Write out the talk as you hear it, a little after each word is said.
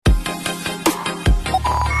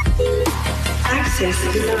Are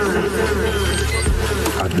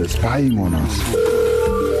they spying on us?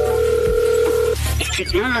 Is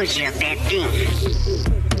technology a bad thing?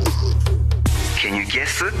 Can you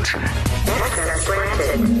guess it?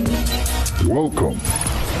 Welcome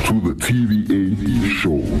to the TVA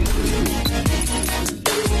show.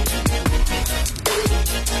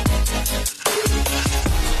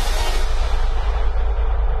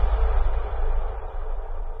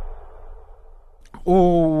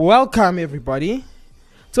 Oh, welcome everybody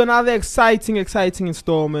to another exciting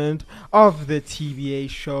installment of the TVA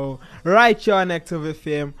show right here on Active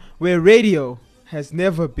FM, where radio has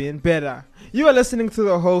never been better. You are listening to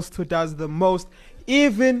the host who does the most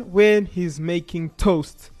even when he's making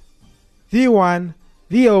toast. The one,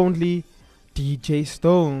 the only DJ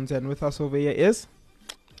Stones. And with us over here is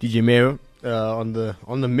DJ Mayo on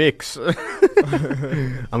the mix.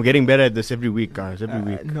 I'm getting better at this every week, guys. Every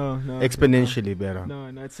week. No. Exponentially better. No,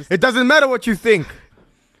 it's just It doesn't matter what you think.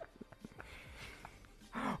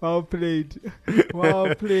 well played.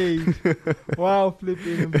 Wow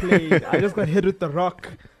flipping and played. I just got hit with the rock.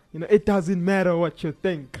 You know, it doesn't matter what you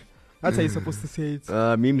think. That's how you're supposed to say it.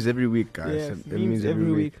 Memes every week, guys. Yes, It memes means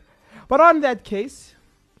every week. But on that case,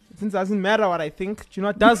 since it doesn't matter what I think, do you know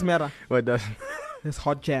what does matter? What does? It's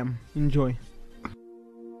Hot Jam. Enjoy.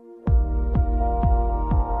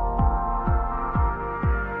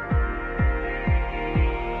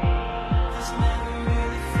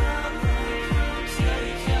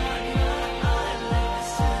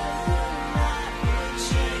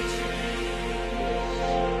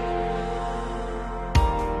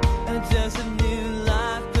 There's a new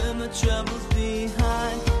life, put my troubles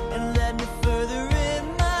behind and let me further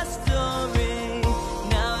in my story.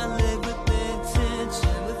 Now I live with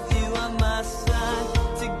intention, with you on my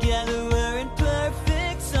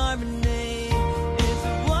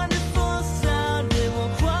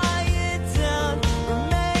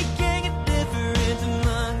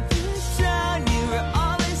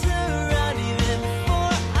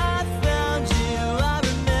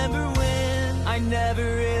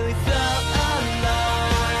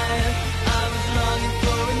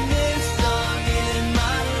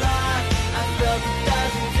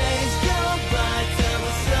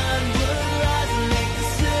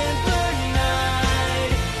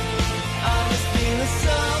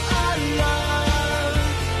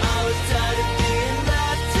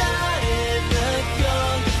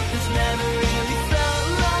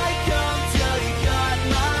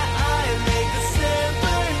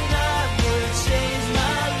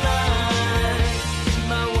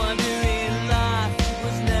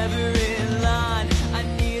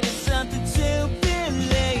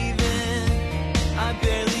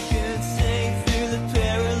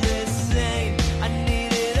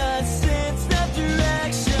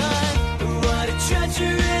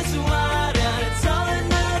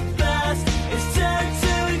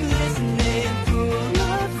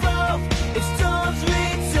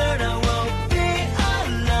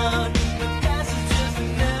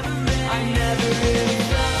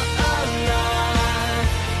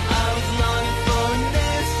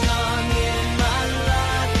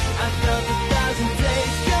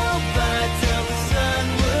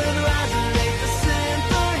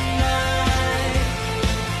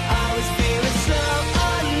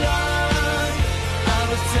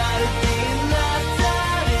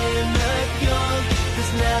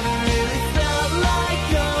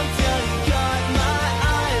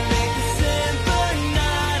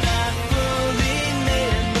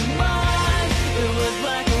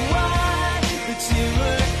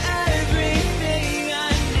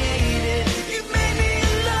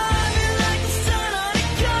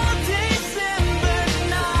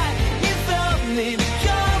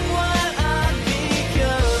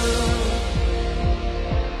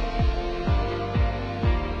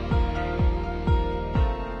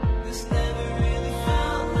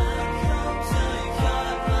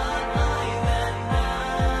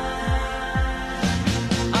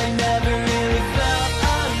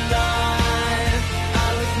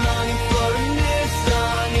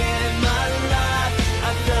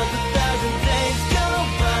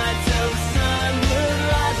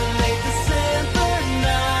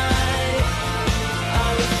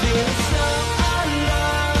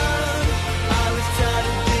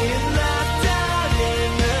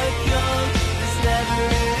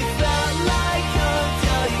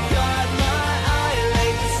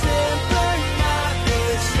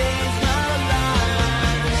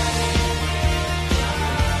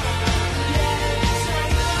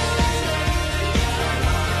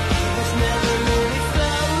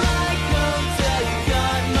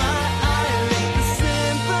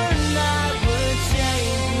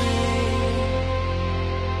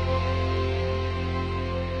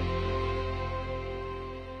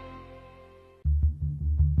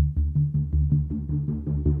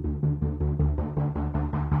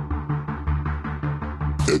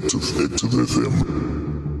Active FM.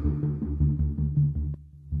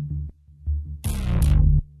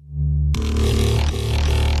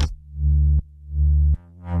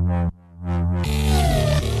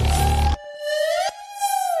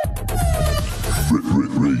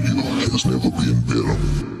 Radio has never been better.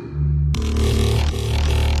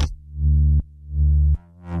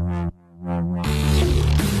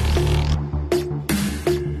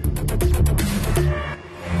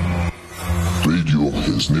 Radio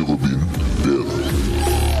has never been better.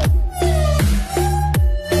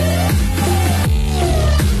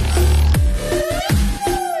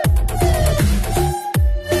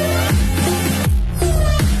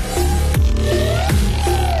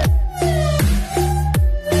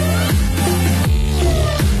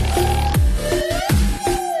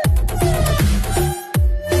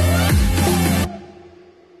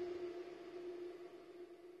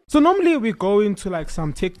 So normally we go into like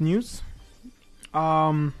some tech news.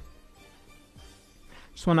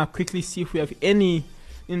 Just wanna quickly see if we have any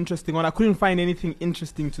interesting one. I couldn't find anything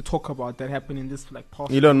interesting to talk about that happened in this like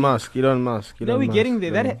past. Elon Musk. Now we're getting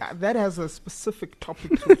there. That has a specific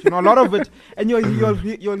topic to it. You know, a lot of it, and you'll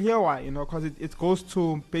hear why. You know, because it goes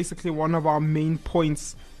to basically one of our main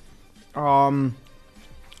points. It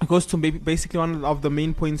goes to basically one of the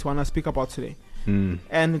main points we want to speak about today,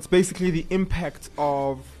 and it's basically the impact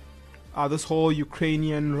of this whole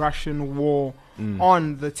Ukrainian-Russian war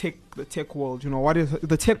on the tech world. You know, what is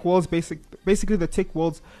the tech world's basically the tech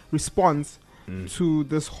world's response to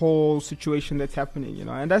this whole situation that's happening. You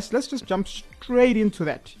know, and let's just jump straight into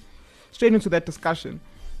that discussion.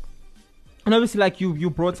 And obviously, like you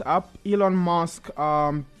brought up, Elon Musk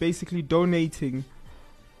basically donating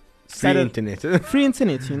free internet. free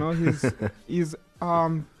internet. You know, he's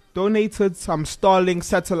donated some Starlink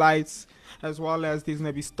satellites, as well as there's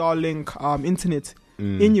gonna be Starlink internet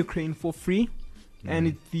in Ukraine for free.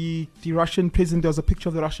 And the Russian president, there's a picture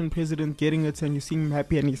of the Russian president getting it, and you see him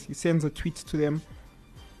happy, and he sends a tweet to them.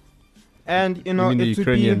 And you know, You mean it the would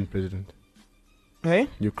Ukrainian president. Hey?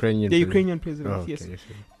 The Ukrainian president, Oh, okay, yes. yes.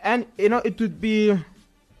 And you know, it would be,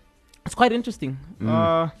 it's quite interesting.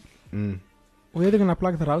 Where are they gonna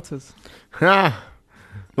plug the routers? Ha!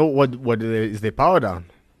 No, what is their power down?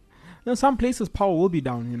 You know, some places power will be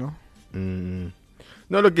down. You know.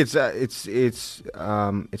 No, look, it's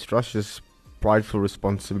Russia's prideful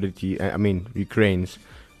responsibility. I mean, Ukraine's.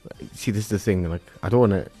 See, this is the thing. Like, I don't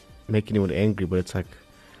want to make anyone angry, but it's like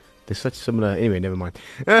there's such similar. Anyway, never mind.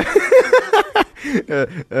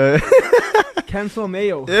 Cancel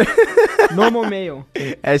mayo. No more mayo.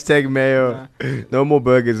 Hashtag mayo. No more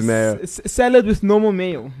burgers, mayo. Salad with no more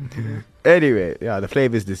mayo. Anyway, yeah, the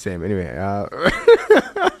flavor is the same. Anyway,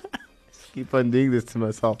 keep on doing this to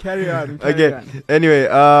myself. Carry on. Anyway,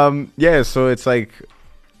 yeah. So it's like,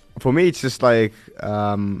 for me, it's just like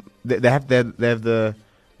they have the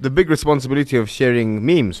big responsibility of sharing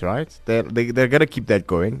memes, right? They're gonna keep that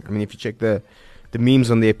going. I mean, if you check the memes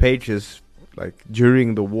on their pages, like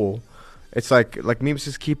during the war, it's like memes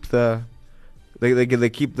just keep they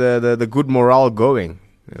keep the good morale going,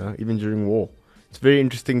 you know, even during war. It's very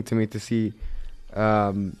interesting to me to see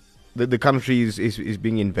the country is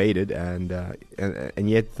being invaded, and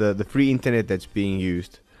yet the free internet that's being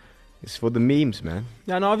used is for the memes, man.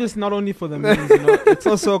 Yeah, and obviously not only for the memes, you know, it's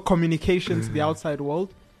also communication to the outside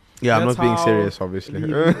world. Yeah, I'm That's not being how serious, obviously.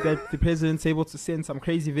 that the president's able to send some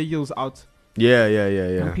crazy videos out. Yeah.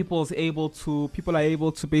 And people are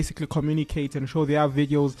able to basically communicate and show their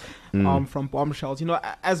videos from bombshells. You know,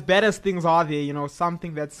 as bad as things are there, you know,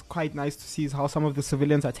 something that's quite nice to see is how some of the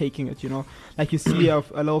civilians are taking it. You know, like you see a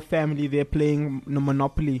little family, they're playing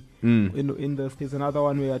Monopoly. In this, there's another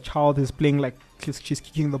one where a child is playing, like she's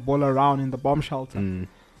kicking the ball around in the bomb shelter. And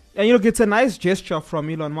you know, it's a nice gesture from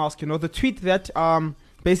Elon Musk. You know, the tweet that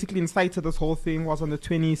basically incited this whole thing was on the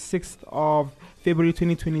 26th of February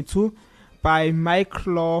 2022 by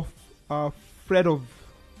Mykolaiv Fredov.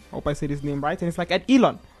 I hope I said his name right. And it's like, at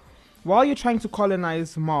Elon, while you're trying to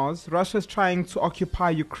colonize Mars, Russia's trying to occupy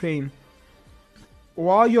Ukraine.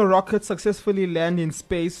 While your rockets successfully land in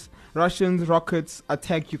space, Russian rockets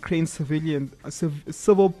attack Ukraine's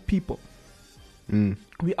civil people.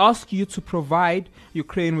 We ask you to provide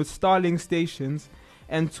Ukraine with Starlink stations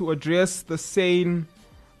and to address the sane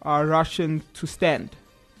Russian to stand.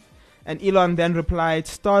 And Elon then replied,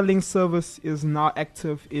 Starlink service is now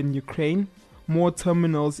active in Ukraine. More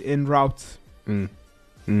terminals en route.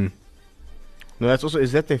 No, that's also,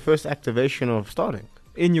 is that their first activation of Starlink?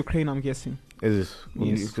 In Ukraine, I'm guessing. Is this?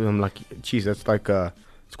 Yes. Because I'm like, geez, that's like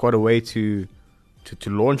it's quite a way to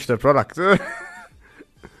launch the product. You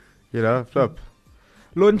know, flip.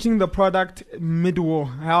 launching the product mid-war.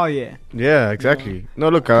 Hell yeah! Yeah, exactly. No,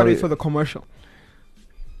 look, Can't wait for the commercial.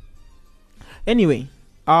 Anyway,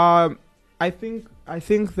 I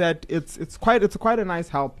think that it's quite a nice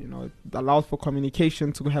help. You know, it allows for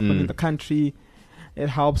communication to happen in the country. It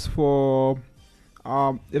helps for.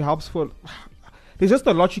 There's just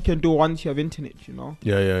a lot you can do once you have internet. You know.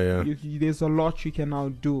 Yeah. There's a lot you can now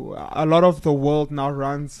do. A lot of the world now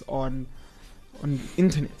runs on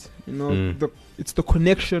internet. You know, it's the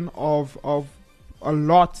connection of a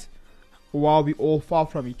lot while we all far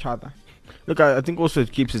from each other. Look, I think also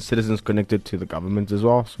it keeps its citizens connected to the government as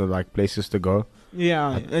well. So like places to go.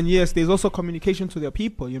 Yeah, and yes, there's also communication to their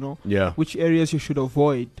people. You know, Yeah. which areas you should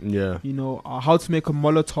avoid. Yeah. You know, how to make a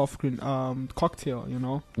Molotov cocktail. You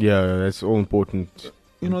know, Yeah, that's all important.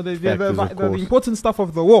 you know the Factors, of course. important stuff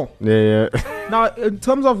of the war. Yeah. Now, in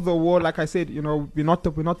terms of the war, like I said, you know, we're not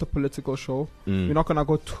the political show. We're not gonna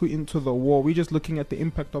go too into the war. We're just looking at the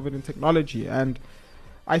impact of it in technology, and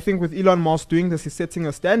I think with Elon Musk doing this, he's setting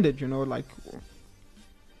a standard. You know, like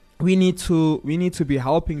we need to be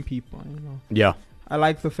helping people. You know, Yeah. I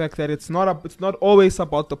like the fact that it's not always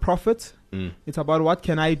about the profit. Mm. It's about what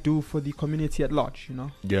can I do for the community at large. You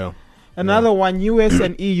know. Yeah. Another one, US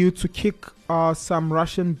and EU to kick some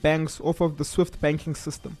Russian banks off of the SWIFT banking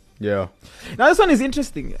system. Yeah. Now this one is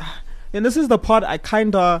interesting, and this is the part I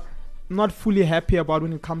kinda not fully happy about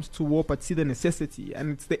when it comes to war, but see the necessity,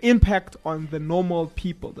 and it's the impact on the normal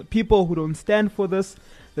people, the people who don't stand for this,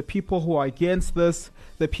 the people who are against this,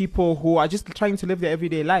 the people who are just trying to live their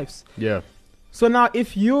everyday lives. Yeah. So now,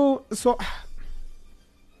 if you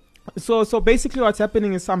so basically, what's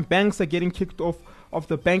happening is some banks are getting kicked off of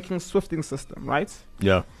the banking swifting system, right?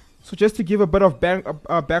 Yeah. So just to give a bit of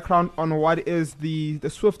background on what is the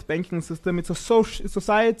SWIFT banking system, it's a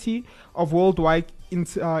society of worldwide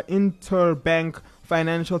interbank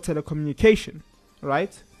financial telecommunication,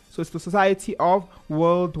 right? So it's the Society of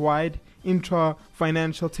Worldwide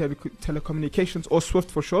Inter-Financial Telecommunications, or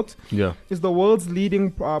SWIFT for short. Yeah. It's the world's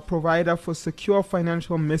leading provider for secure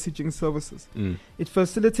financial messaging services. It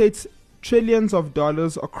facilitates trillions of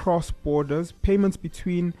dollars across borders, payments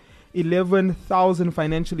between 11,000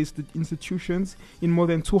 financial institutions in more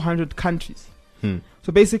than 200 countries.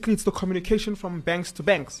 So basically, it's the communication from banks to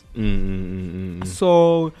banks.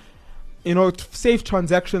 So, you know, safe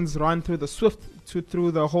transactions run through the SWIFT,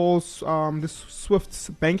 through the whole this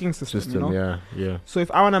SWIFT banking system. You know? Yeah. So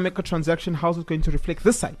if I want to make a transaction, how's it going to reflect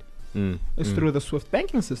this side? It's through the SWIFT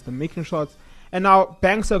banking system, making sure and now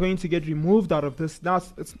banks are going to get removed out of this. Now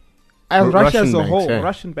it's Russia as a whole,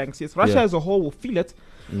 Russian banks, yes. Russia as a whole will feel it,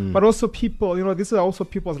 but also people, you know, these are also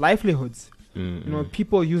people's livelihoods. You know,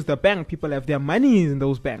 people use the bank, people have their money in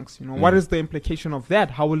those banks. You know, what is the implication of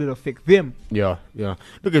that? How will it affect them? Yeah.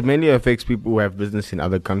 Look, it mainly affects people who have business in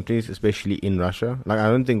other countries, especially in Russia. Like, I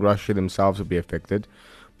don't think Russia themselves will be affected,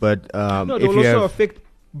 but no, it if will you also have affect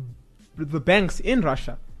the banks in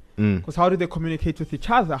Russia. Because how do they communicate with each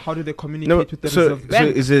other? How do they communicate with the reserve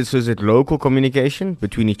bank? is it local communication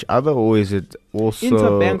between each other, or is it also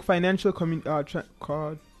interbank financial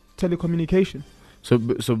telecommunication? So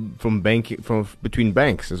from banking, from between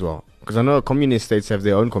banks as well, because I know communist states have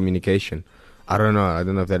their own communication. I don't know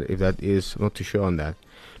if that is, I'm not too sure on that,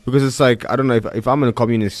 because it's like, I don't know, if I'm in a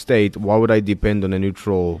communist state, why would I depend on a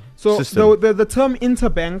neutral system? So the term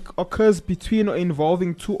interbank occurs between or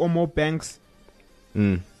involving two or more banks.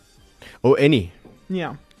 Or any.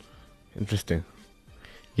 Yeah. Interesting.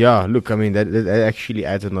 Yeah, look, I mean, that actually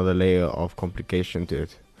adds another layer of complication to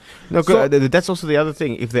it. No, that's also the other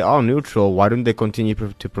thing. If they are neutral, why don't they continue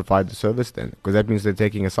to provide the service then? Because that means they're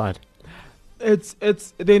taking a side.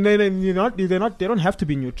 They don't have to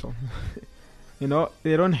be neutral. You know,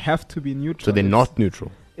 they don't have to be neutral. So they're not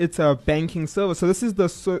neutral. It's a banking service. So this is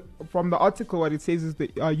from the article. What it says is the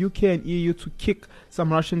UK and EU to kick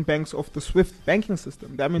some Russian banks off the SWIFT banking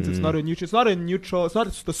system. That means it's not a neutral. It's not a neutral. It's not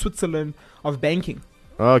the Switzerland of banking.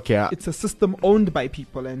 Okay. It's a system owned by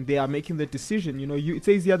people, and they are making the decision. You know, it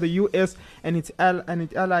says here the US and its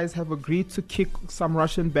allies have agreed to kick some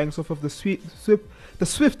Russian banks off of the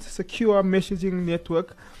SWIFT secure messaging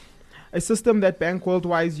network, a system that bank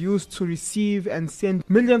worldwide use to receive and send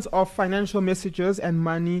millions of financial messages and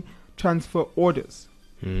money transfer orders.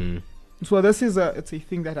 So this is it's a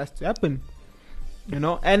thing that has to happen. You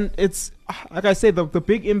know, and it's like I said, the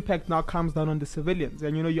big impact now comes down on the civilians,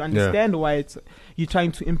 and you know, you understand why you're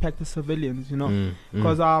trying to impact the civilians. You know,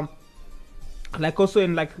 because like also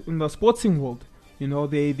in the sporting world, you know,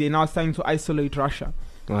 they're now starting to isolate Russia.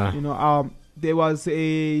 You know, there was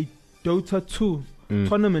a Dota 2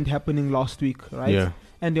 tournament happening last week, right? Yeah.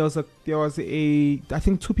 And there was a I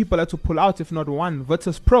think 2 people had to pull out, if not one.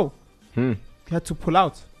 Virtus Pro had to pull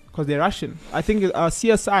out because they're Russian. I think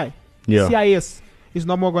CSI, Yeah. CIS is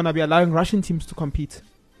no more gonna be allowing Russian teams to compete.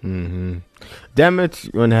 Mm-hmm. Damn it,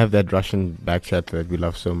 you want to have that Russian back chat that we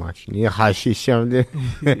love so much. Yeah,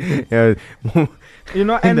 yeah. You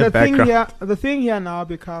know, In and the the thing here now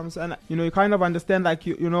becomes, and you know, you kind of understand, like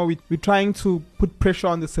you know, we're trying to put pressure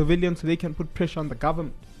on the civilians so they can put pressure on the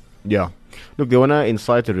government. Yeah. Look, they want to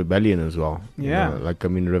incite a rebellion as well. Yeah. Like, I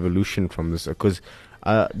mean, revolution from this. Because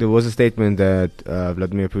there was a statement that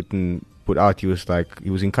Vladimir Putin put out. He was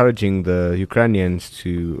encouraging the Ukrainians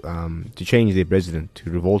to change their president, to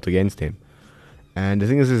revolt against him. And the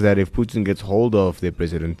thing is that if Putin gets hold of their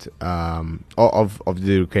president, of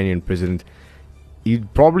the Ukrainian president,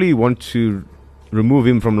 he'd probably want to remove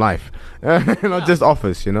him from life, not just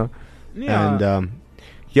office, you know. Yeah. And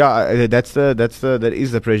that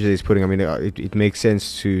is the pressure he's putting. I mean, it makes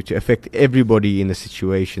sense to affect everybody in the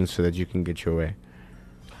situation so that you can get your way.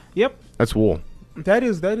 Yep. That's war. That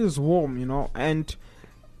is warm, you know, and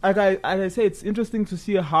like I say, it's interesting to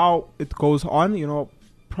see how it goes on. You know,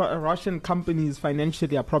 Russian companies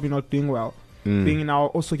financially are probably not doing well, being now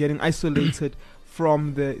also getting isolated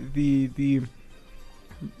from the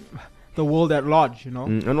world at large. You know,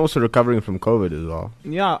 And also recovering from COVID as well.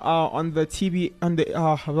 yeah. On the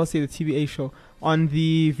TBA show, on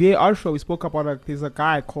the VAR show, we spoke about there's a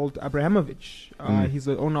guy called Abramovich. He's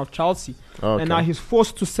the owner of Chelsea, Okay. and now he's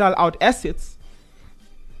forced to sell out assets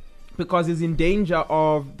because he's in danger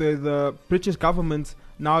of the British government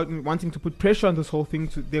now wanting to put pressure on this whole thing.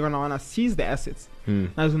 They're gonna wanna seize the assets.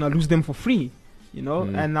 Now he's gonna lose them for free, you know.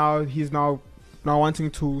 And now he's now wanting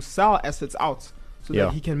to sell assets out so Yeah.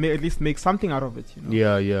 that he can at least make something out of it. You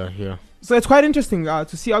know? Yeah. So it's quite interesting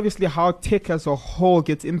to see, obviously, how tech as a whole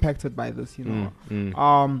gets impacted by this. You know,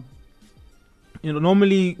 you know,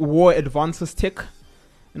 normally war advances tech,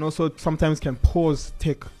 and also sometimes can pause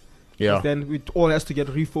tech. Yeah. Then it all has to get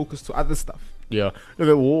refocused to other stuff. Yeah.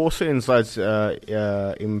 Look, war also incites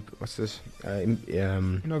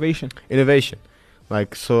Innovation. innovation. I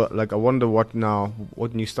wonder what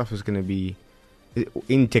new stuff is going to be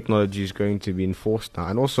in technology is going to be enforced now.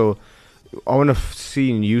 And also, I want to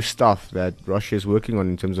see new stuff that Russia is working on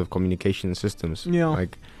in terms of communication systems. Yeah.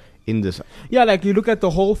 Like in this. Yeah, like you look at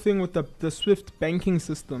the whole thing with the SWIFT banking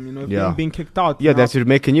system, you know, being kicked out. Yeah, you know. that's to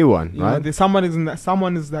make a new one, You know, right? there's someone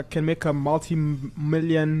that can make a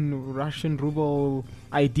multi-million Russian ruble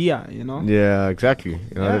idea, you know. Yeah, exactly.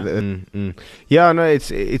 You know, Yeah. Yeah, no, it's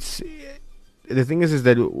the thing is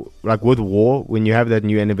that like with war, when you have that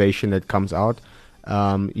new innovation that comes out,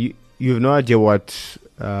 you have no idea what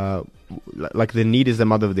like the need is the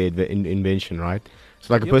mother of the invention, right?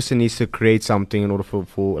 So like a person needs to create something in order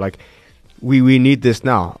for like we need this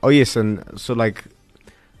now. Oh yes, and so like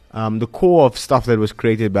the core of stuff that was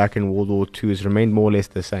created back in World War II has remained more or less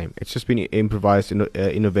the same. It's just been improvised,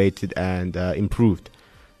 innovated, and improved.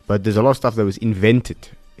 But there's a lot of stuff that was invented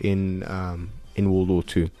in World War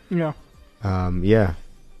II. Yeah. Yeah.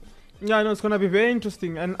 Yeah, I know it's gonna be very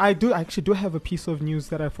interesting, and I actually do have a piece of news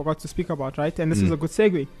that I forgot to speak about, right? And this is a good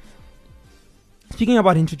segue. Speaking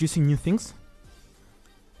about introducing new things,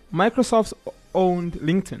 Microsoft's owned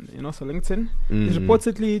LinkedIn, you know, so LinkedIn is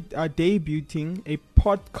reportedly debuting a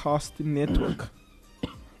podcast network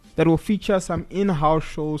that will feature some in-house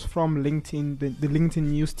shows from LinkedIn, the LinkedIn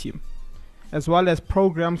news team, as well as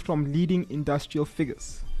programs from leading industrial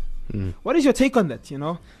figures. What is your take on that? You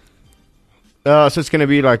know, So it's gonna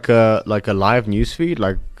be like a live news feed,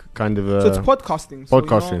 like kind of a. so it's podcasting. So,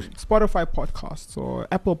 podcasting. you know, Spotify podcasts or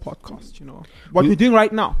Apple podcasts. You know what we're doing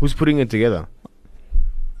right now. Who's putting it together?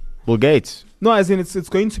 Bill Gates. No, as in it's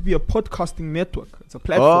going to be a podcasting network. It's a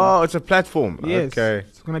platform. Oh, it's a platform. Yes. Okay.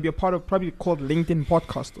 It's going to be a part of probably called LinkedIn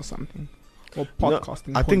Podcast or something. Or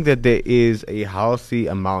podcasting. I think that there is a healthy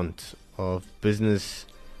amount of business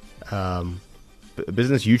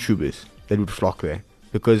YouTubers that would flock there,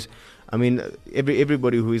 because I mean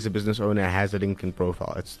everybody who is a business owner has a LinkedIn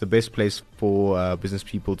profile. It's the best place for business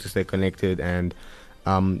people to stay connected, and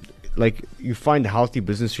like you find healthy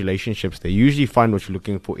business relationships. They usually find what you're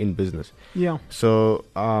looking for in business. Yeah. So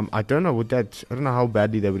I don't know how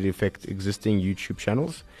badly that would affect existing YouTube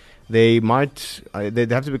channels. They might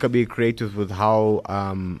they'd have to be creative with how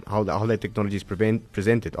that technology is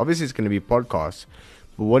presented. Obviously, it's going to be podcasts,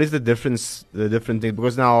 but what is the difference? The different thing,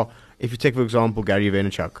 because now if you take for example Gary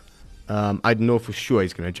Vaynerchuk, I'd know for sure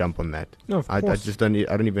he's going to jump on that. No, of I course. just don't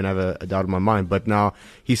even have a doubt in my mind. But now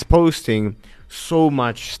he's posting so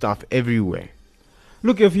much stuff everywhere.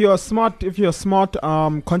 Look, if you're a smart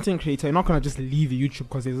content creator, you're not gonna just leave YouTube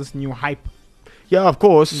because there's this new hype. Yeah, of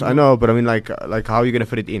course, Mhm. I know, but I mean, like how are you gonna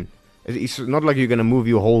fit it in? It's not like you're gonna move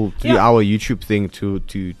your whole 3-hour YouTube thing to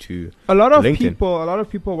A lot of LinkedIn.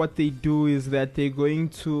 people, what they do is that they're going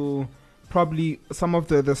to probably some of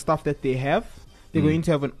the stuff that they have. They're going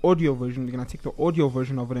to have an audio version. They're gonna take the audio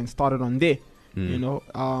version of it and start it on there. You know,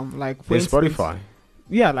 like for There's instance, Spotify.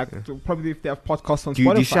 Yeah, like probably if they have podcasts on Do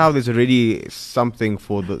Spotify. you see how there's already something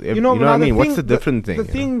for the? You know what now I the mean? What's thing- the different thing? The you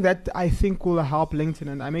know? thing that I think will help LinkedIn,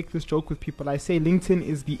 and I make this joke with people. I say LinkedIn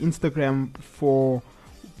is the Instagram for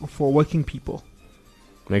working people.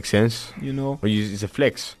 Makes sense. You know, Or it's a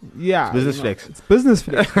flex. yeah, It's business you know, flex. It's business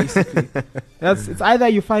flex, basically. It's either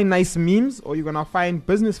you find nice memes or you're gonna find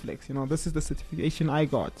business flex. You know, this is the certification I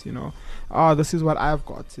got. You know, this is what I've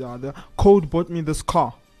got. The code bought me this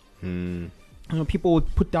car. Hmm. You know, people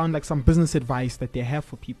would put down like some business advice that they have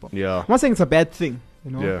for people. Yeah. I'm not saying it's a bad thing.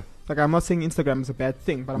 You know, Yeah. like I'm not saying Instagram is a bad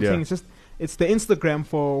thing, but I'm Yeah. saying it's the Instagram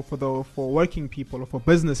for working people or for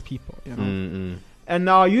business people. You know. Mm-mm. And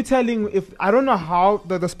now you telling if I don't know how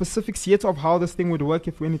the specifics yet of how this thing would work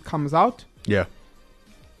if when it comes out. Yeah.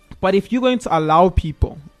 But if you're going to allow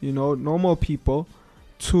people, you know, normal people,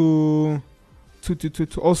 to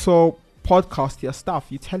also podcast their stuff,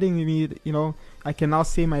 you're telling me, that, you know, I can now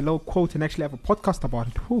say my little quote and actually have a podcast about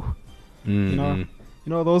it. Whew. Mm-mm. You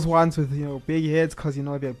know those ones with big heads because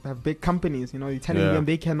they have big companies. You know, you're telling Yeah. them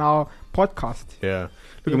they can now podcast. Yeah.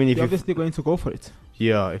 Look, I mean, if they're you obviously going to go for it.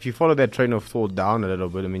 Yeah, if you follow that train of thought down a little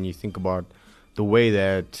bit, I mean, you think about the way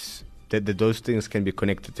that those things can be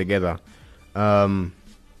connected together.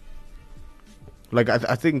 Like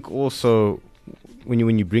I think also when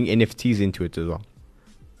you bring NFTs into it as well,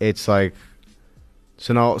 it's like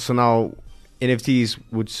so now NFTs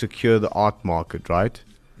would secure the art market, right?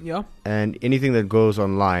 Yeah. And anything that goes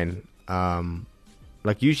online,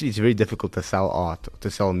 like usually it's very difficult to sell art, to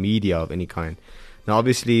sell media of any kind. Now,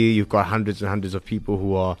 obviously, you've got hundreds and hundreds of people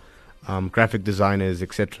who are graphic designers,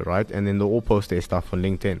 etc., right? And then they'll all post their stuff on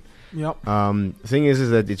LinkedIn. Yep. The thing is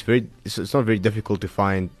that it's not very difficult to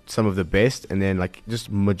find some of the best, and then like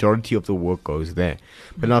just majority of the work goes there.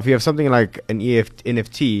 But now, if you have something like an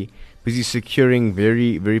NFT, because you're securing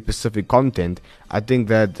very, very specific content, I think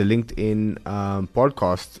that the LinkedIn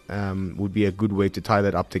podcast would be a good way to tie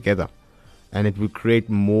that up together, and it would create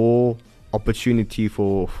more opportunity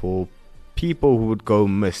for people who would go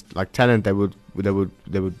missed, like talent that would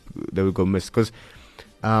go missed, because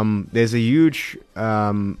there's a huge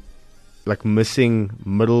like missing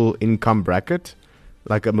middle income bracket,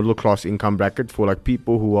 like a middle class income bracket for like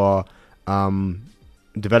people who are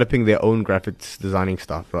developing their own graphics designing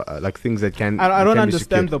stuff, right? Like things that can. I don't can be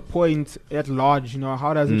understand secured. the point at large. You know,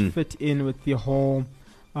 how does it fit in with the whole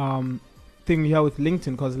thing here with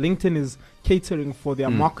LinkedIn? Because LinkedIn is catering for their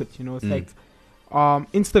market. You know, it's like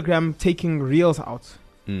Instagram taking Reels out.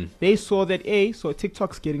 They saw that so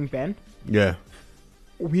TikTok's getting banned. Yeah.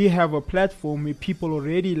 We have a platform where people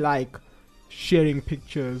already like sharing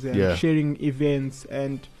pictures and sharing events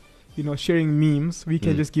and sharing memes. We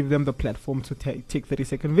can just give them the platform to take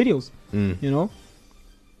 30-second videos. You know,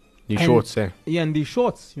 New And- shorts, eh? yeah, and these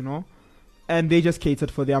shorts, and they just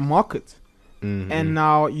catered for their market. And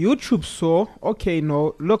now YouTube saw, okay,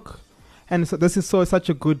 no, look, and so this is such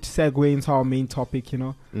a good segue into our main topic,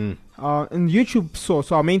 and YouTube saw,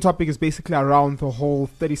 so our main topic is basically around the whole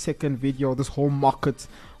 30-second video, this whole market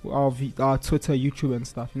of Twitter, YouTube, and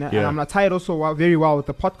stuff. And I'm not tied also very well with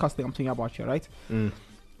the podcast that I'm talking about here, right?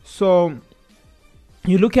 So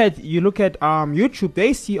you look at YouTube,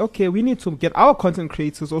 they see, okay, we need to get our content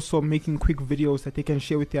creators also making quick videos that they can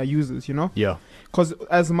share with their users, Yeah. because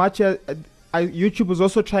as much as YouTube was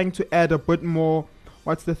also trying to add a bit more,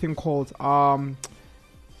 what's the thing called,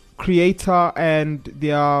 creator and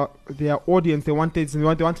their audience. They want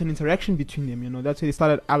an interaction between them. That's why they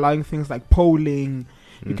started allowing things like polling.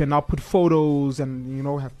 You can now put photos and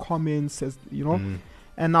have comments, as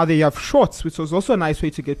and now they have shorts, which was also a nice way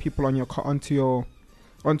to get people on onto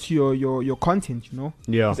your content.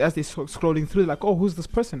 Yeah. 'Cause as they're scrolling through, like, oh, who's this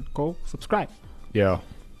person? Go subscribe. Yeah.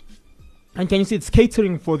 And can you see it's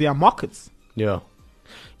catering for their markets? Yeah.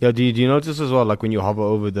 Yeah. Do you notice as well, like when you hover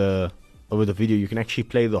over the video, you can actually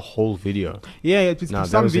play the whole video. Yeah, it's Nah, that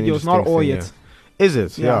some was an videos, not interesting all thing, yet. Is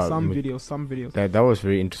it? Yeah, I some mean, videos. That was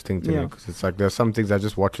very interesting to me Yeah. because it's like there's some things I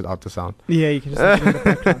just watch without the sound. Yeah, you can just have it in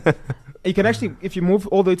the background. You can actually, if you move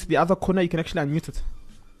all the way to the other corner, you can actually unmute it.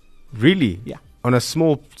 Really? Yeah. On a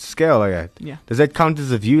small scale like that. Yeah. Does that count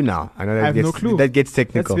as a view now? I know that I have gets, no clue. That gets That's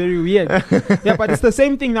technical. very weird. Yeah, but it's the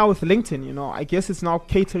same thing now with LinkedIn. I guess it's now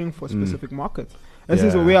catering for a specific market. This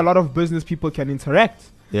is Yeah. where a lot of business people can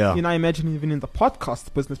interact. Yeah. I imagine even in the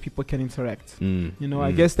podcast, business people can interact.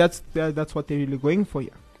 I guess that's what they're really going for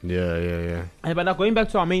here. Yeah. But now going back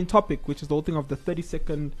to our main topic, which is the whole thing of the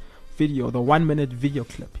 30-second video, the 1 minute video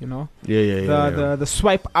clip, you know, the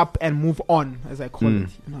swipe up and move on, as I call it,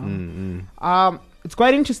 you know. It's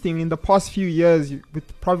quite interesting in the past few years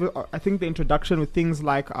with probably, I think the introduction with things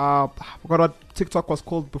like, I forgot what TikTok was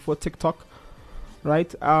called before TikTok,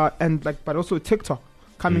 right? And like, but also TikTok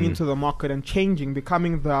coming into the market and changing,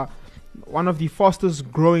 becoming one of the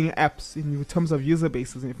fastest growing apps in terms of user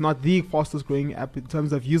bases, if not the fastest growing app in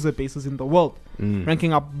terms of user bases in the world,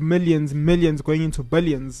 ranking up millions, going into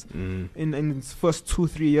billions in its first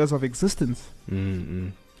 2-3 years of existence.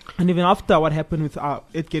 And even after what happened with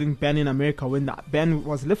it getting banned in America, when that ban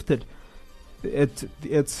was lifted,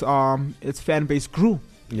 its fan base grew.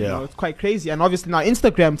 Yeah, you know, it's quite crazy. And obviously now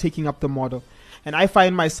Instagram taking up the model. And I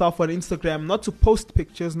find myself on Instagram not to post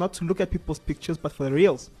pictures, not to look at people's pictures, but for the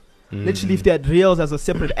reels. Literally, if they had Reels as a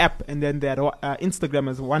separate app and then they had Instagram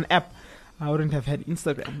as one app, I wouldn't have had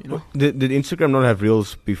Instagram, you know. Did Instagram not have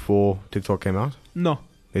Reels before TikTok came out? No.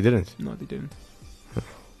 They didn't? No, they didn't.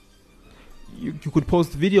 You could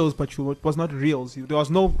post videos, but it was not Reels. There was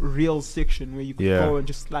no Reels section where you could go and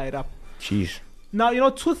just slide up. Jeez. Now, you know,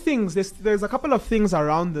 two things. There's a couple of things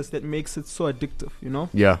around this that makes it so addictive, you know.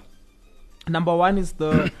 Yeah. Number one is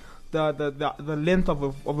the length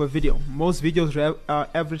of a video. Most videos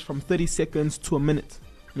average from 30 seconds to a minute.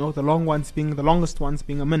 You know, the longest ones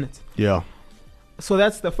being a minute. Yeah. So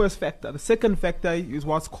that's the first factor. The second factor is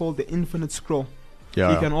what's called the infinite scroll. Yeah.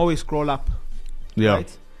 So you can always scroll up. Yeah.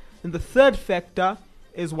 Right? And the third factor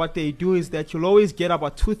is what they do is that you'll always get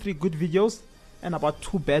about 2-3 good videos and about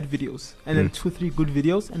 2 bad videos. And then 2-3 good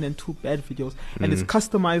videos and then 2 bad videos. And it's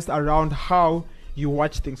customized around how you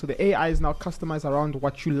watch things. So the AI is now customized around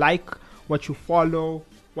what you like, what you follow,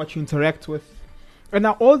 what you interact with. And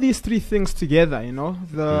now all these 3 things together, you know,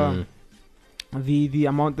 the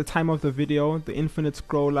amount, the time of the video, the infinite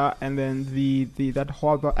scroller, and then that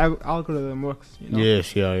whole algorithm works, you know.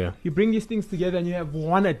 Yes, yeah. You bring these things together and you have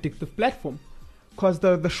one addictive platform. Because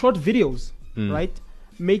the short videos, right,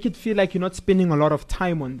 make it feel like you're not spending a lot of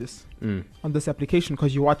time on this application,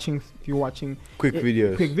 because you're watching quick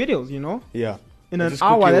videos, you know. Yeah. In an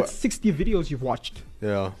hour, that's 60 videos you've watched.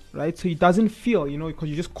 Yeah. Right? So it doesn't feel, you know, because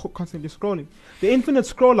you're just constantly scrolling. The infinite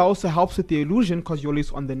scroller also helps with the illusion, because you're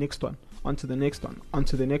always on the next one, onto the next one,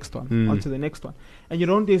 onto the next one, onto the next one.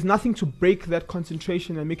 And there's nothing to break that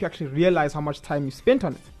concentration and make you actually realize how much time you spent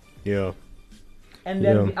on it. Yeah. And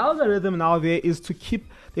then the algorithm now there is to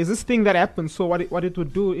there's this thing that happens. So what it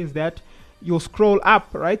would do is that you'll scroll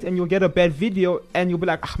up, right? And you'll get a bad video and you'll be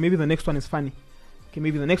like, maybe the next one is funny. Okay,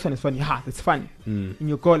 maybe the next one is funny. That's funny. And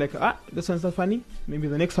you go like, this one's not funny. Maybe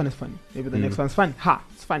the next one is funny. Maybe the next one's funny.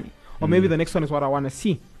 It's funny. Or maybe the next one is what I want to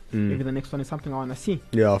see. Maybe the next one is something I want to see.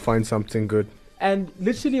 Yeah, I'll find something good. And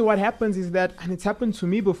literally what happens is that, and it's happened to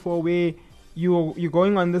me before, where you're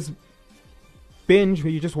going on this binge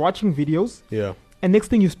where you're just watching videos. Yeah. And next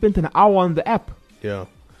thing you spent an hour on the app. Yeah.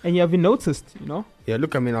 And you haven't noticed, you know? Yeah,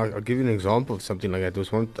 look, I mean, I'll give you an example of something like that.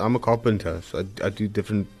 I'm a carpenter, so I do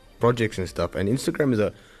different projects and stuff, and Instagram is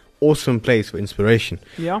a awesome place for inspiration.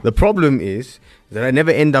 Yeah. The problem is that I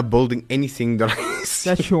never end up building anything that I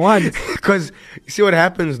see. That you want. Because you see what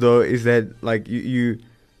happens though is that like you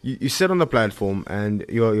sit on the platform and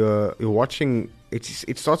you're watching.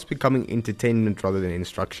 It starts becoming entertainment rather than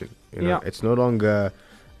instruction. You know, it's no longer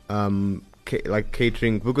like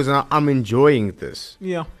catering, because I'm enjoying this.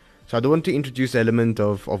 Yeah. So I don't want to introduce the element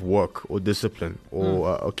of work or discipline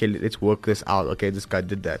or okay, let's work this out. Okay, this guy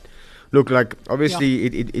did that. Look, like obviously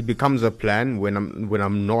it becomes a plan when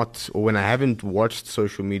I'm not, or when I haven't watched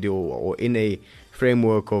social media or in a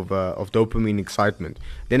framework of dopamine excitement.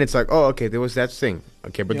 Then it's like, oh, okay, there was that thing.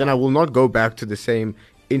 Okay, but then I will not go back to the same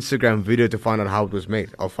Instagram video to find out how it was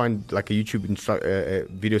made. I'll find like a YouTube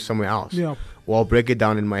video somewhere else. Yeah. Or I'll break it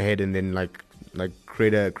down in my head and then like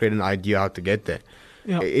create an idea how to get there.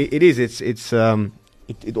 Yeah.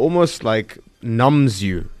 It almost like numbs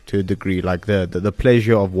you to a degree, like the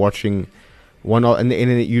pleasure of watching one, and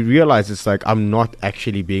you realize it's like I'm not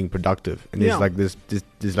actually being productive, and there's like this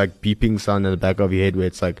like beeping sound in the back of your head where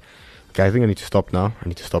it's like, okay, I think I need to stop now. I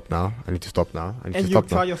need to stop now. I need to stop now. I need to stop now. And you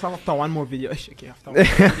tell yourself after one more video,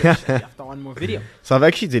 after one more video. So I've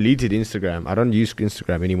actually deleted Instagram. I don't use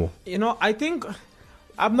Instagram anymore. You know, I think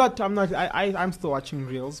I'm still watching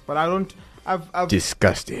Reels, but I don't.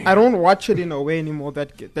 Disgusting. I don't watch it in a way anymore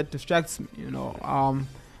that distracts me. You know,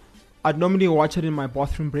 I'd normally watch it in my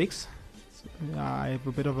bathroom breaks. So, I have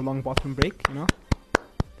a bit of a long bathroom break. You know,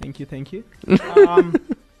 thank you.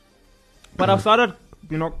 But I've started,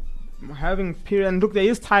 you know, having period. And look, there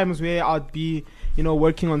is times where I'd be, you know,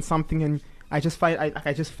 working on something, and I just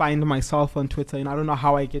find myself on Twitter, and I don't know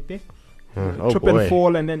how I get there. trip and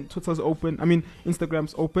fall, and then Twitter's open. I mean,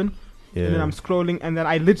 Instagram's open. Yeah. And then I'm scrolling, and then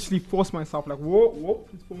I literally force myself, like, whoa,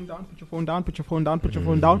 put your phone down, put your phone down, put your phone down, put your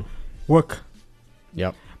phone down, work.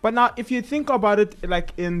 Yep. But now, if you think about it,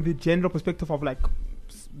 like, in the general perspective of, like,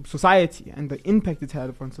 society and the impact it's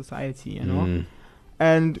had on society, you know,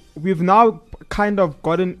 and we've now kind of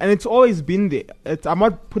gotten, and it's always been there. I'm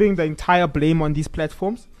not putting the entire blame on these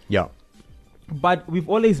platforms, Yeah. but we've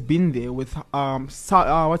always been there with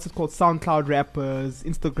what's it called, SoundCloud rappers,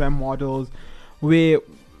 Instagram models, where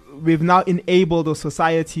we've now enabled a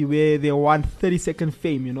society where they want 30-second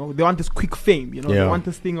fame, you know. They want this quick fame, you know. Yeah. They want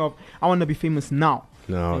this thing of, I want to be famous now.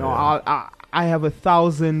 No. You know, yeah. I have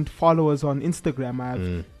 1,000 followers on Instagram. I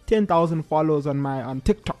have 10,000 followers on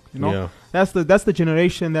TikTok, you know. Yeah. That's the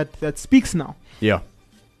generation that speaks now. Yeah.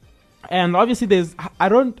 And obviously I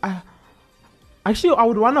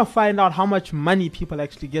would want to find out how much money people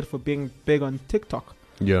actually get for being big on TikTok.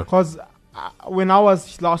 Yeah. Because when I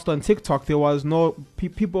was last on TikTok, there was no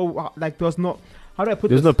people, like, there was no, how do I put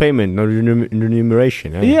There's this? no payment, no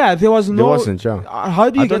remuneration. Eh? Yeah, there was no. There wasn't, yeah. How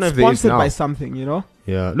do I you don't get know if there is sponsored by now. something, you know?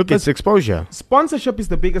 Yeah. Look, it's exposure. Sponsorship is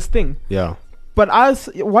the biggest thing. Yeah. But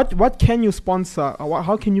what can you sponsor?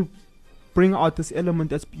 How can you bring out this element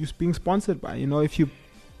that's being sponsored by, you know, if you're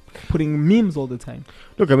putting memes all the time?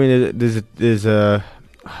 Look, I mean, there's a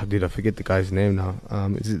dude, I forget the guy's name now.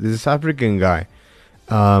 There's a South African guy.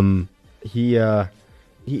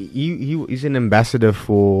 He's an ambassador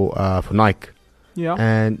for Nike. Yeah.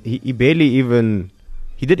 And he barely even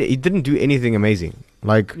he didn't do anything amazing.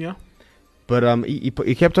 Like, Yeah. but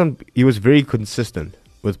he kept on. He was very consistent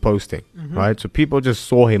with posting, right? So people just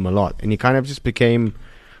saw him a lot, and he kind of just became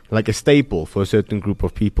like a staple for a certain group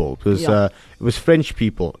of people. It was French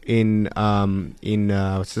people in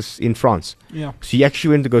France. Yeah. So he actually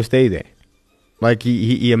went to go stay there. Like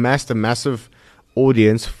he amassed a massive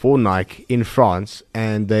audience for Nike in France,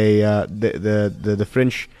 and the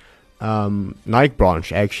French Nike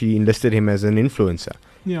branch actually enlisted him as an influencer.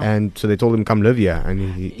 Yeah. And so they told him come live here,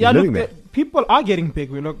 and he's Yeah, living look, there. People are getting big.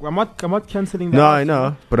 You know, I'm not canceling that. No, out, I you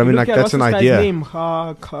know, but I mean, You like, look at that's an what's this idea. guy's name,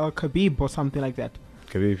 Khabib or something like that.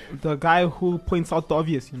 Khabib. The guy who points out the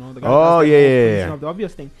obvious, you know. The guy Oh, who does yeah, the yeah, pointing yeah. out the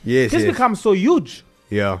obvious thing. Yes, He's yes. become so huge.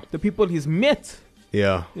 Yeah, The people he's met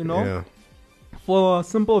yeah, You know? yeah. for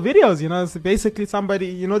simple videos, you know. It's basically somebody,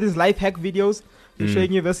 you know, these life hack videos. They're Mm.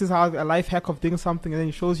 showing you this is how a life hack of doing something, and then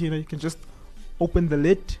he shows you, you know, you can just open the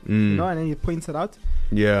lid, you know, and then he points it out.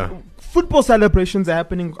 Yeah, Football celebrations are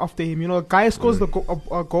happening after him. You know, a guy scores a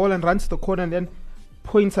goal and runs to the corner and then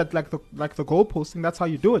points at like the goal post, and that's how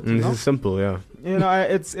you do it. You this know, is simple. Yeah, you know,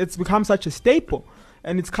 it's become such a staple,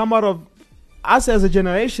 and it's come out of us as a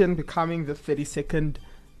generation becoming the 30-second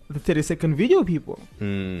video people.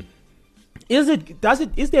 mm. Is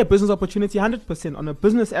there a business opportunity? 100% on a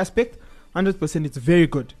business aspect. 100%, it's very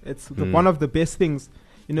good. It's one of the best things.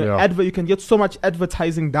 You know, Yeah. you can get so much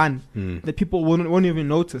advertising done that people won't even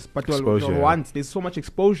notice, but they'll Exposure, yeah. want. There's so much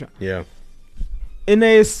exposure. yeah, In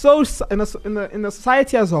a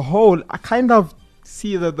society as a whole, I kind of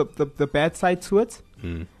see the bad side to it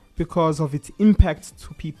because of its impact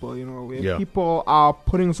to people. You know, where Yeah. people are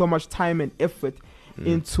putting so much time and effort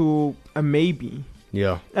into a maybe.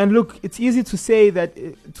 yeah, And look, it's easy to say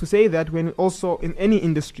that when also in any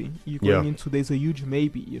industry you're going Yeah. into, there's a huge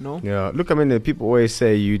maybe, you know. yeah. Look, I mean, people always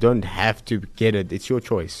say you don't have to get it; it's your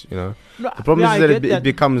choice. You know, No, the problem yeah, is I that get it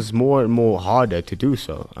becomes more and more harder to do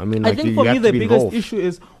so. I mean, I like, think you for have me to the be biggest involved. issue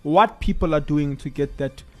is what people are doing to get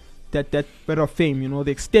that bit of fame. You know,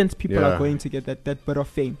 the extent people Yeah. are going to get that bit of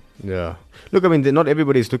fame. Yeah. Look, I mean, not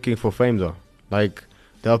everybody's looking for fame, though. Like,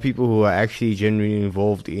 there are people who are actually genuinely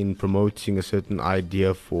involved in promoting a certain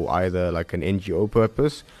idea for either like an NGO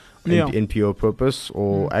purpose, Yeah. NPO purpose,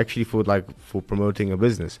 or actually for promoting a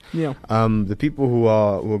business. Yeah, The people who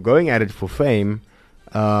are going at it for fame,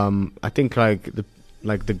 I think like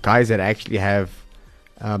the guys that actually have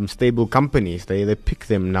stable companies, they pick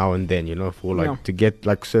them now and then, you know, for like Yeah. to get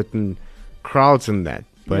like certain crowds and that.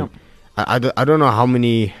 But Yeah. I don't know how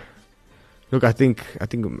many. Look, I think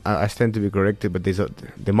I stand to be corrected, but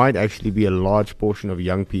there might actually be a large portion of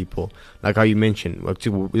young people, like how you mentioned,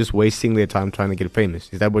 just wasting their time trying to get famous.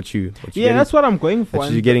 Is that what you? that's what I'm going for. That's what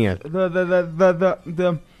And you're getting at.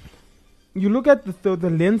 the you look at the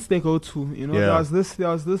lens they go to. You know, Yeah. there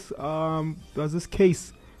was this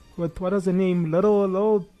case with, what is the name,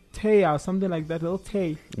 little Tay or something like that, little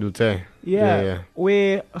Tay. Duterte. Yeah,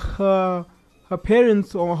 where her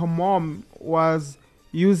parents or her mom was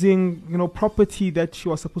using, you know, property that she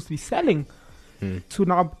was supposed to be selling to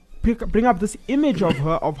now bring up this image of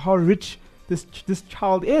her, of how rich this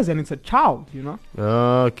child is, and it's a child, you know.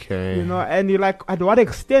 Okay. You know, and you're like, at what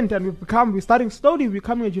extent? And we're starting slowly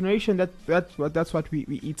becoming a generation that's what we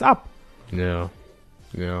eat up. Yeah.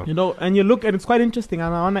 Yeah. You know, and you look, and it's quite interesting.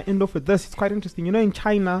 And I wanna end off with this. It's quite interesting. You know, in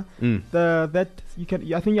China, Mm.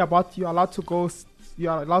 I think you're allowed to go.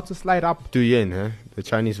 You're allowed to slide up. Douyin, huh? The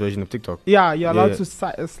Chinese version of TikTok. Yeah, you're allowed Yeah.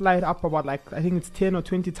 to slide up about, like, I think it's 10 or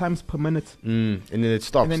 20 times per minute. And then it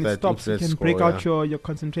stops. And then it that stops. You infinite can scroll, break out yeah. your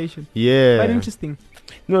concentration. Yeah. Quite interesting.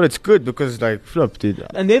 No, it's good because, like, flip, dude.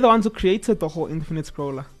 And they're the ones who created the whole infinite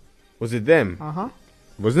scroller. Was it them? Uh-huh.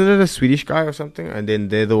 Wasn't it a Swedish guy or something? And then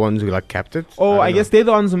they're the ones who, like, kept it? Oh, don't I know. guess they're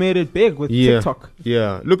the ones who made it big with Yeah. TikTok.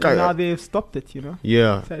 Yeah. Look, And now they've stopped it, you know.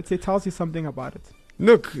 yeah. So it tells you something about it.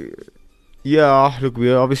 Look, yeah, look,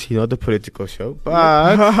 we're obviously not a political show,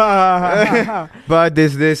 but but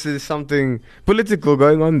there's something political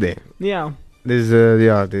going on there. Yeah. There's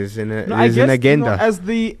No, I there's guess, an agenda. You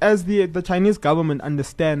know, as the Chinese government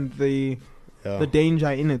understand the yeah. danger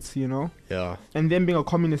in it, you know, Yeah. and them being a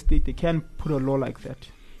communist state, they can put a law like that.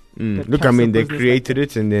 that Look, I caps mean, the they business created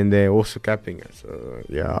it and then they're also capping it. So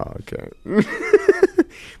yeah, okay.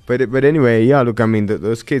 but anyway, yeah. Look, I mean,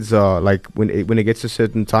 those kids are like when it gets to a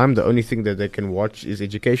certain time, the only thing that they can watch is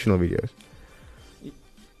educational videos.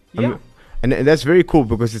 Yeah. And that's very cool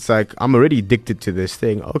because it's like I'm already addicted to this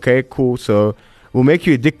thing. Okay, cool. So we'll make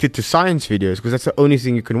you addicted to science videos because that's the only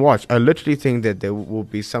thing you can watch. I literally think that there will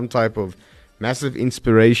be some type of massive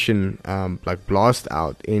inspiration, like blast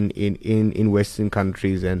out in Western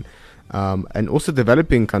countries and also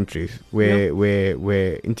developing countries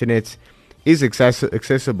where internet is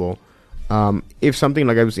accessible. If something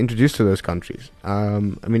like that was introduced to those countries, I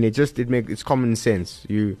mean, it's common sense.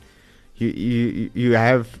 You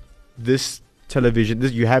have this television,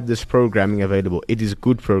 you have this programming available. It is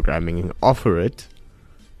good programming. You offer it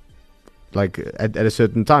like at a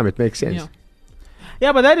certain time. It makes sense. Yeah.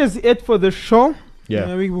 Yeah, but that is it for the show.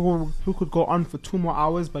 Yeah. We could go on for 2 more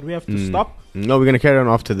hours, but we have to stop. No, we're gonna carry on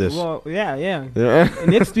after this. Well, yeah. Yeah.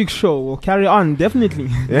 Next week's show will carry on, definitely.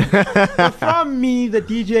 So from me, the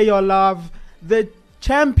DJ Your Love, the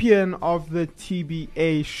champion of the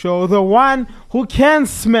TBA show, the one who can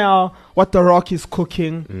smell what The Rock is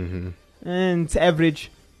cooking, and it's average,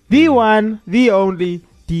 the one, the only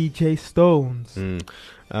DJ Stones.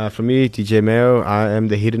 For me, DJ Mayo, I am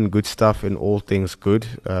the hidden good stuff in all things good.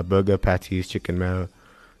 Burger, patties, chicken mayo.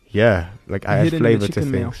 Yeah, like I add Hidden in the flavor to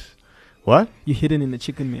chicken things. mayo. What? You're hidden in the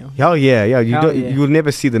chicken meal. Oh yeah. You Hell don't. yeah. You will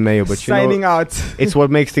never see the mayo, but you Signing know, out. it's what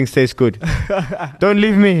makes things taste good. Don't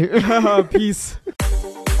leave me. Peace.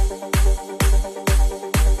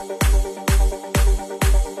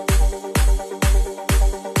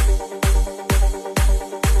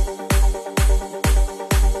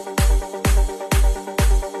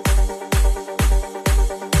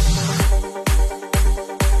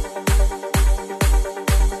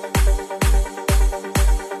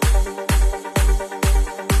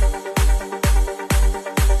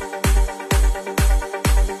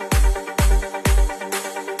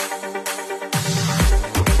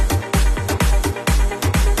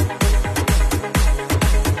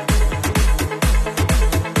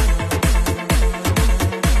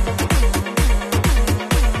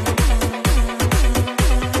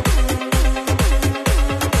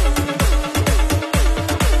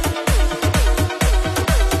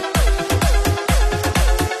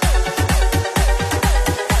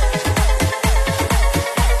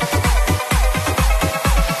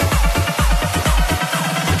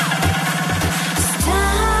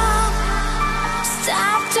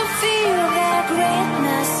 Stop to feel the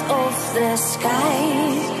greatness of the sky.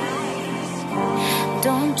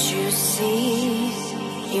 Don't you see?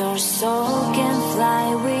 Your soul can fly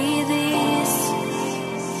with ease.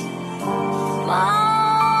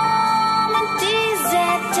 Moment is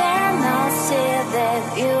eternal. See the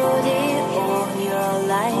beauty of your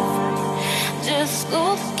life. Just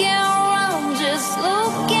look around, just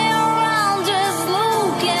look around, just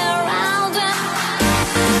look around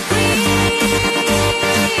and breathe.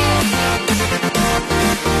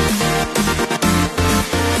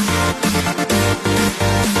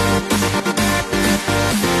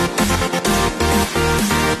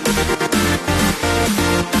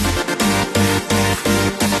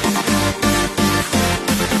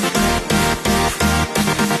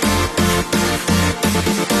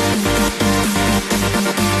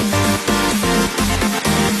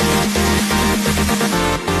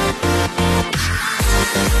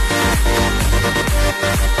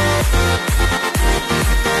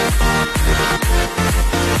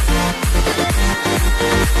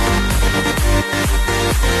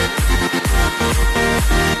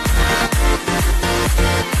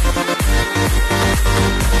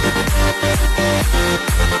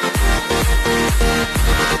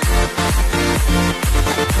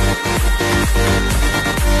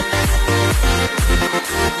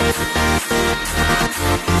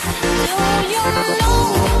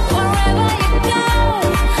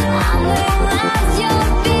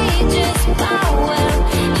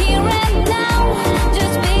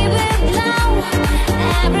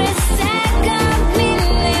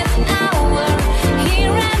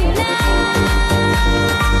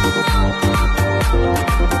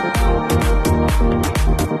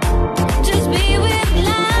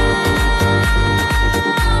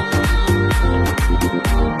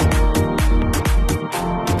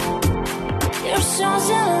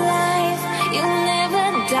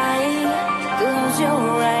 close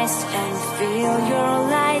your eyes and feel your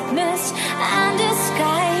lightness and the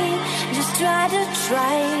sky. Just try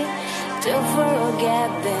to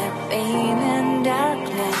forget the pain and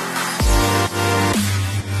darkness.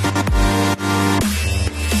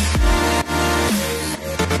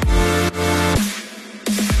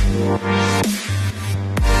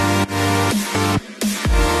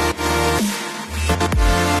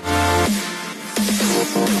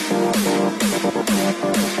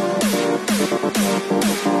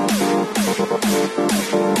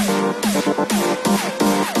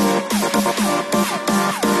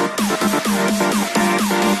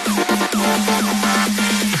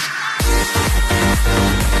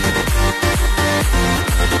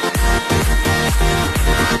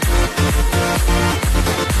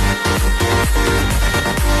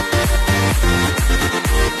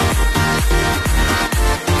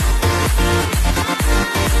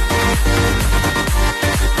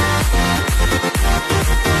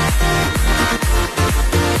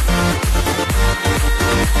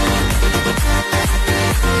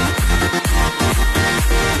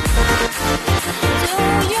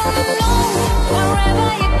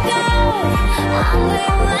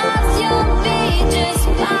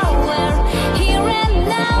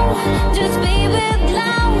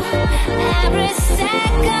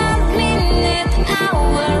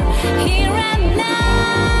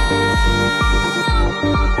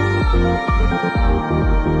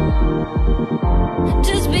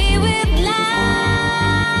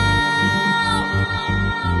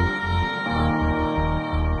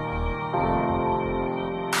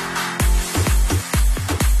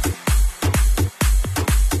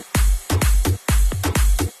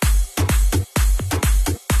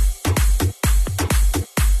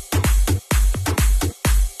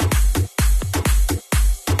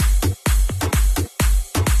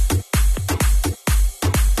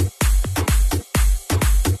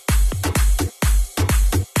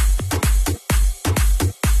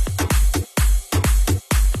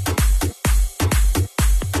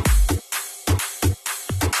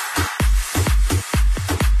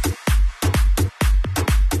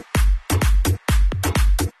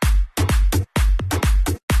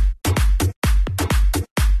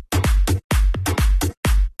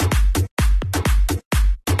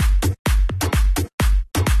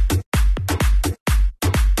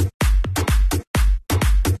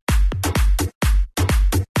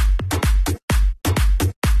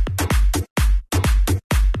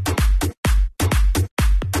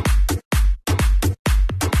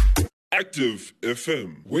 Active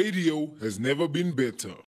FM. Radio has never been better.